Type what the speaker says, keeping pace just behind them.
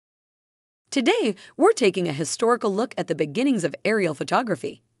Today, we're taking a historical look at the beginnings of aerial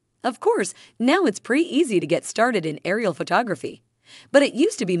photography. Of course, now it's pretty easy to get started in aerial photography, but it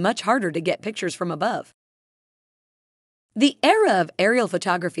used to be much harder to get pictures from above. The era of aerial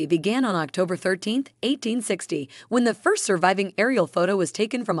photography began on October 13, 1860, when the first surviving aerial photo was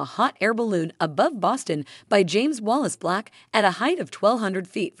taken from a hot air balloon above Boston by James Wallace Black at a height of 1,200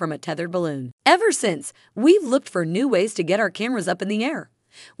 feet from a tethered balloon. Ever since, we've looked for new ways to get our cameras up in the air.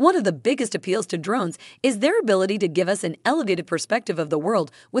 One of the biggest appeals to drones is their ability to give us an elevated perspective of the world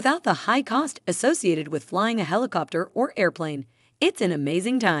without the high cost associated with flying a helicopter or airplane. It's an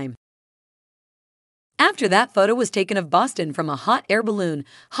amazing time. After that photo was taken of Boston from a hot air balloon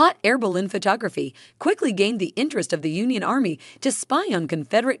photography quickly gained the interest of the Union Army to spy on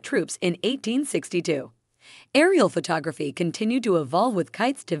Confederate troops in 1862. Aerial photography continued to evolve with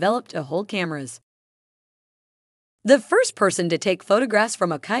kites developed to hold cameras. The first person to take photographs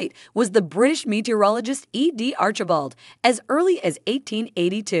from a kite was the British meteorologist E.D. Archibald as early as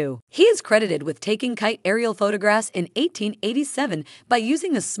 1882. He is credited with taking kite aerial photographs in 1887 by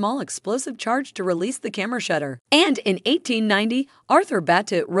using a small explosive charge to release the camera shutter. And in 1890, Arthur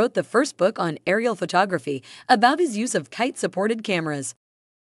Batteux wrote the first book on aerial photography about his use of kite-supported cameras.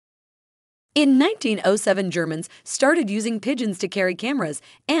 In 1907, Germans started using pigeons to carry cameras,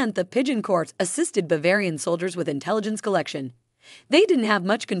 and the Pigeon Corps assisted Bavarian soldiers with intelligence collection. They didn't have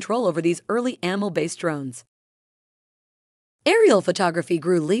much control over these early animal-based drones. Aerial photography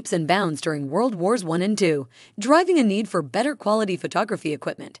grew leaps and bounds during World Wars I and II, driving a need for better quality photography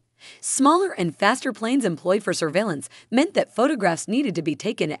equipment. Smaller and faster planes employed for surveillance meant that photographs needed to be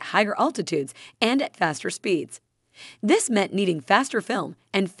taken at higher altitudes and at faster speeds. This meant needing faster film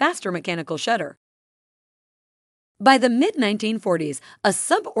and faster mechanical shutter. By the mid-1940s, a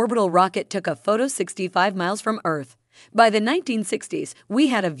suborbital rocket took a photo 65 miles from Earth. By the 1960s, we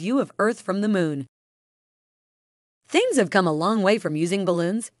had a view of Earth from the Moon. Things have come a long way from using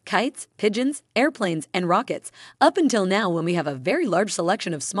balloons, kites, pigeons, airplanes, and rockets, up until now when we have a very large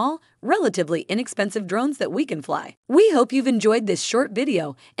selection of small, relatively inexpensive drones that we can fly. We hope you've enjoyed this short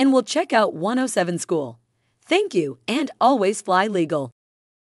video and will check out 107 School. Thank you, and always fly legal.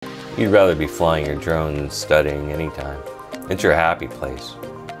 You'd rather be flying your drone than studying anytime. It's your happy place.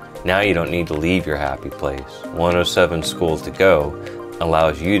 Now you don't need to leave your happy place. 107 School to Go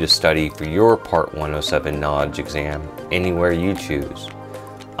allows you to study for your Part 107 knowledge exam anywhere you choose.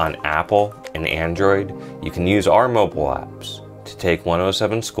 On Apple and Android, you can use our mobile apps to take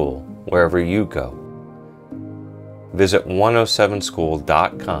 107 School wherever you go. Visit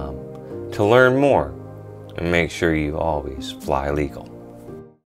 107school.com to learn more. And make sure you always fly legal.